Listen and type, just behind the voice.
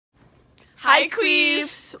Hi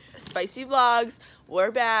Queefs! Spicy Vlogs. We're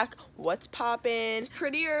back. What's poppin'? It's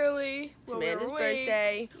pretty early. It's Amanda's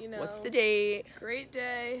birthday. You know, what's the date? Great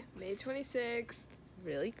day, May 26th.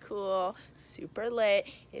 Really cool. Super lit.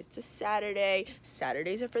 It's a Saturday.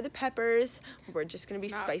 Saturdays are for the peppers. We're just gonna be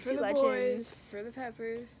Not spicy for the legends. boys, for the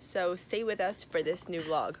peppers. So stay with us for this new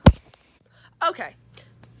vlog. Okay.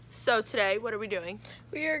 So today, what are we doing?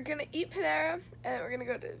 We are gonna eat Panera and we're gonna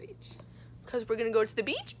go to the beach. Because we're gonna go to the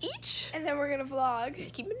beach each. And then we're gonna vlog.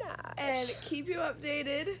 Nicki Minaj. And keep you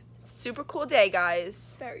updated. Super cool day,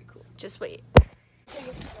 guys. Very cool. Just wait.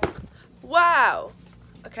 Wow.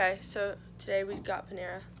 Okay, so today we got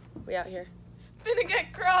Panera. We out here. Gonna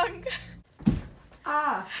get crunk.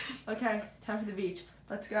 Okay, time for the beach.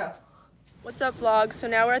 Let's go. What's up, vlog? So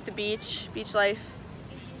now we're at the beach. Beach life.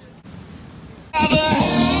 Hey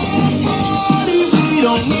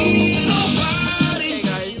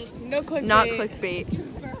guys. No clickbait. Not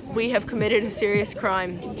clickbait. We have committed a serious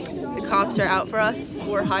crime. The cops are out for us.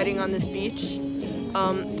 We're hiding on this beach.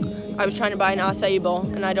 I was trying to buy an acai bowl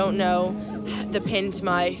and I don't know the pin to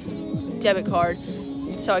my debit card,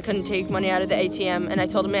 so I couldn't take money out of the ATM, and I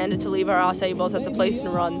told Amanda to leave our acai bowls at the place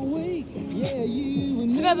and run.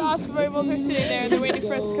 So now the acai bowls are sitting there and they're waiting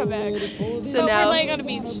for us to come back. So but now we're laying on a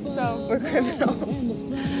beach, so we're criminals.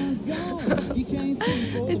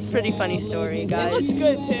 It's a pretty funny story, guys. it looks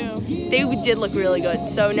good too. They did look really good.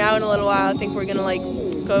 So now in a little while I think we're gonna like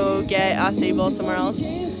go get acai bowl somewhere else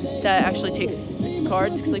that actually takes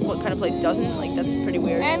cards, because like what kind of place doesn't? Like that's pretty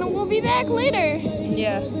weird. And we'll be back later.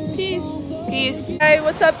 Yeah. Peace. Peace. Hey,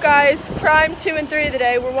 what's up, guys? Crime 2 and 3 of the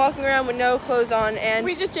day. We're walking around with no clothes on, and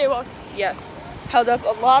We just jaywalked. yeah, held up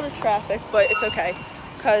a lot of traffic, but it's okay,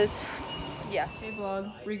 cause yeah. Hey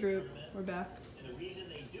vlog, regroup. We're back.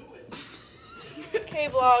 Okay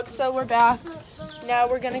vlog, so we're back. Now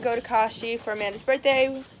we're gonna go to Kashi for Amanda's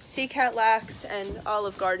birthday. Cat Lax and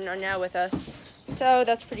Olive Garden are now with us. So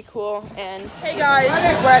that's pretty cool. And hey guys,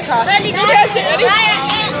 we're at Kashi. Ready, go catch it, ready?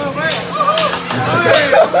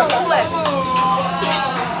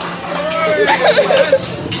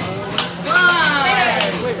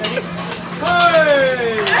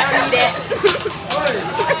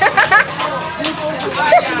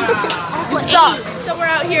 Stop. So we're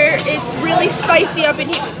out here. It's really spicy up in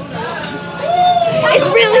here. It's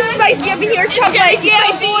really spicy up in here. Chuck, like, yeah,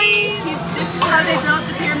 boy. This is how they built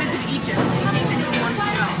the pyramids of Egypt.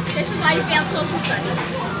 This is why you failed social studies.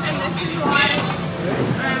 And this is why.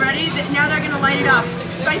 Alright, ready? Now they're gonna light it up.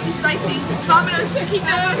 Spicy, spicy. Domino's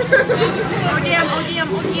Chiquitos. Oh damn, oh damn,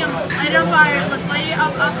 oh damn. Light it on fire. Let's light it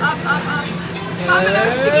up, up, up, up, up.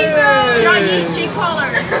 Domino's Chiquitos. Johnny J. Caller.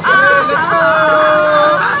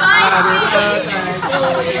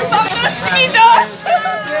 Domino's Chiquitos.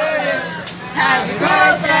 Happy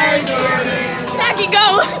birthday, dear. Maggie, go.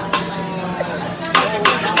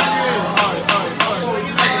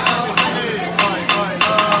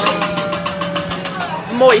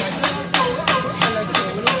 Moist.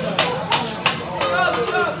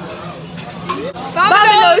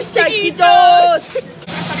 Domino's Chiquitos.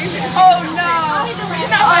 Oh no.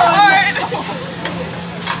 Not my heart.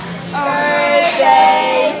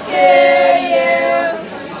 Birthday to you.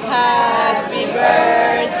 Happy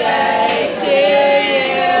birthday to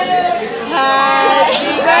you.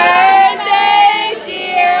 Happy birthday,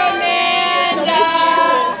 dear Amanda.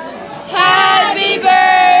 Happy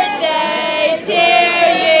birthday to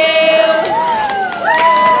you.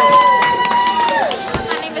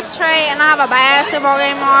 My name is Trey, and I have a basketball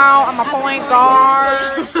game tomorrow. I'm a point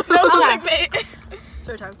guard. No clickbait.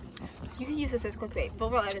 Story time. You can use this as clickbait,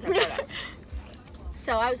 but we'll edit that part out.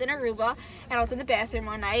 So I was in Aruba, and I was in the bathroom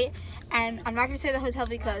one night, and I'm not going to say the hotel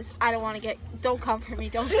because I don't want to don't come for me,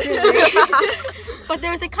 don't sue me. But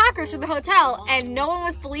there was a cockroach in the hotel, and no one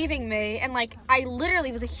was believing me, and like, I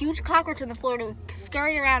literally was a huge cockroach on the floor, and it was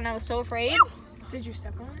scurrying around, and I was so afraid. Did you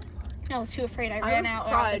step on it? No, I was too afraid. I ran out.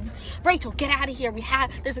 And I was cried. like, Rachel, get out of here.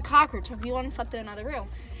 There's a cockroach. We went and slept in another room.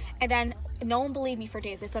 And then no one believed me for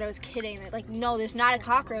days. They thought I was kidding. They're like, no, there's not a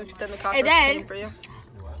cockroach. Then the cockroach And then, came for you.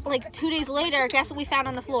 like 2 days later, guess what we found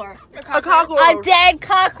on the floor? A cockroach. A dead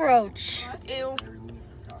cockroach. Ew.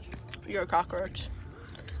 You're a cockroach.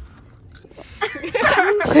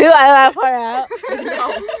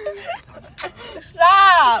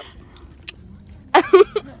 Stop.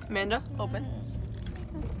 Amanda, open.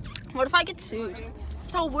 What if I get sued?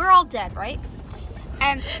 So we're all dead, right?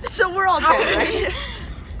 And So we're all dead, right?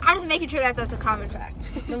 I'm just making sure that that's a common fact.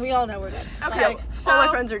 And we all know we're dead. Okay, All so my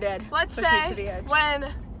friends are dead. let's Push me say to the edge.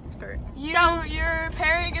 when Skirt. your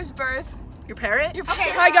parent gives birth. Your parrot? Okay.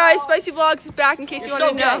 Hi guys, Spicy Vlogs is back in case you wanted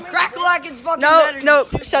to know. Crack like it's fucking No, better. no,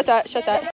 shut that, shut that.